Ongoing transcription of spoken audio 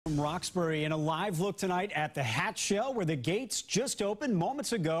From Roxbury, and a live look tonight at the Hat Show, where the gates just opened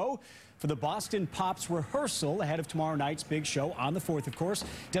moments ago for the Boston Pops rehearsal ahead of tomorrow night's big show on the 4th, of course.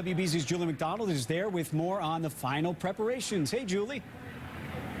 WBZ's Juli McDonald is there with more on the final preparations. Hey, Julie.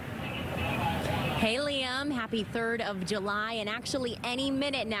 Hey, Liam. Happy 3rd of July. And actually, any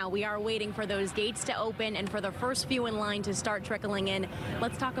minute now, we are waiting for those gates to open and for the first few in line to start trickling in.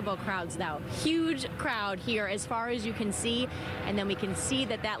 Let's talk about crowds, though. Huge crowd here as far as you can see. And then we can see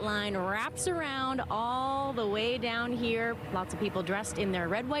that that line wraps around all the way down here. Lots of people dressed in their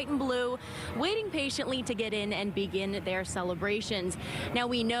red, white, and blue, waiting patiently to get in and begin their celebrations. Now,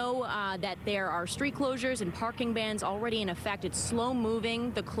 we know that there are street closures and parking bans already in effect. It's slow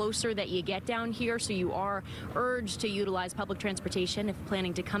moving the closer that you get down here. So you are urged to utilize public transportation if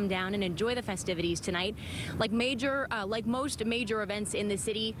planning to come down and enjoy the festivities tonight. Like most major events in the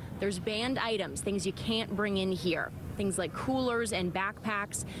city, there's banned items, things you can't bring in here. Things like coolers and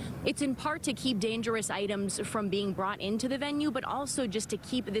backpacks. It's in part to keep dangerous items from being brought into the venue, but also just to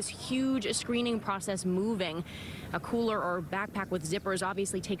keep this huge screening process moving. A cooler or backpack with zippers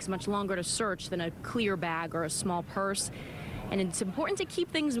obviously takes much longer to search than a clear bag or a small purse. And it's important to keep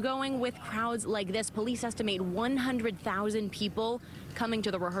things going with crowds like this. Police estimate 100,000 people coming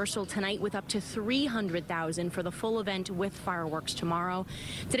to the rehearsal tonight, with up to 300,000 for the full event with fireworks tomorrow.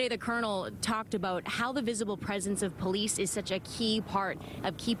 Today, the colonel talked about how the visible presence of police is such a key part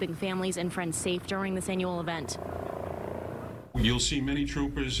of keeping families and friends safe during this annual event. You'll see many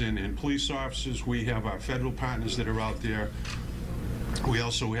troopers and police officers. We have our federal partners that are out there. We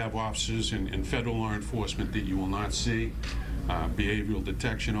also have officers in federal law enforcement that you will not see. Behavioral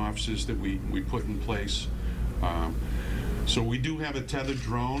detection officers that we put in place. So we do have a tethered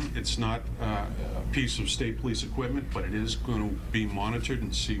drone. It's not a piece of state police equipment, but it is going to be monitored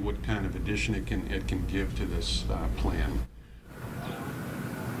and see what kind of addition it can give to this plan.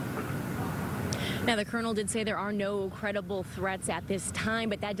 Now, the colonel did say there are no credible threats at this time,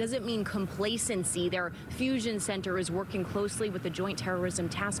 but that doesn't mean complacency. Their fusion center is working closely with the Joint Terrorism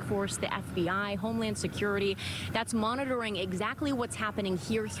Task Force, the FBI, Homeland Security. That's monitoring exactly what's happening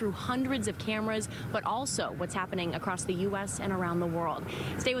here through hundreds of cameras, but also what's happening across the U.S. and around the world.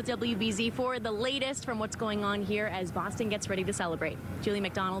 Stay with WBZ for the latest from what's going on here as Boston gets ready to celebrate. Juli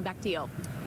McDonald, back to you.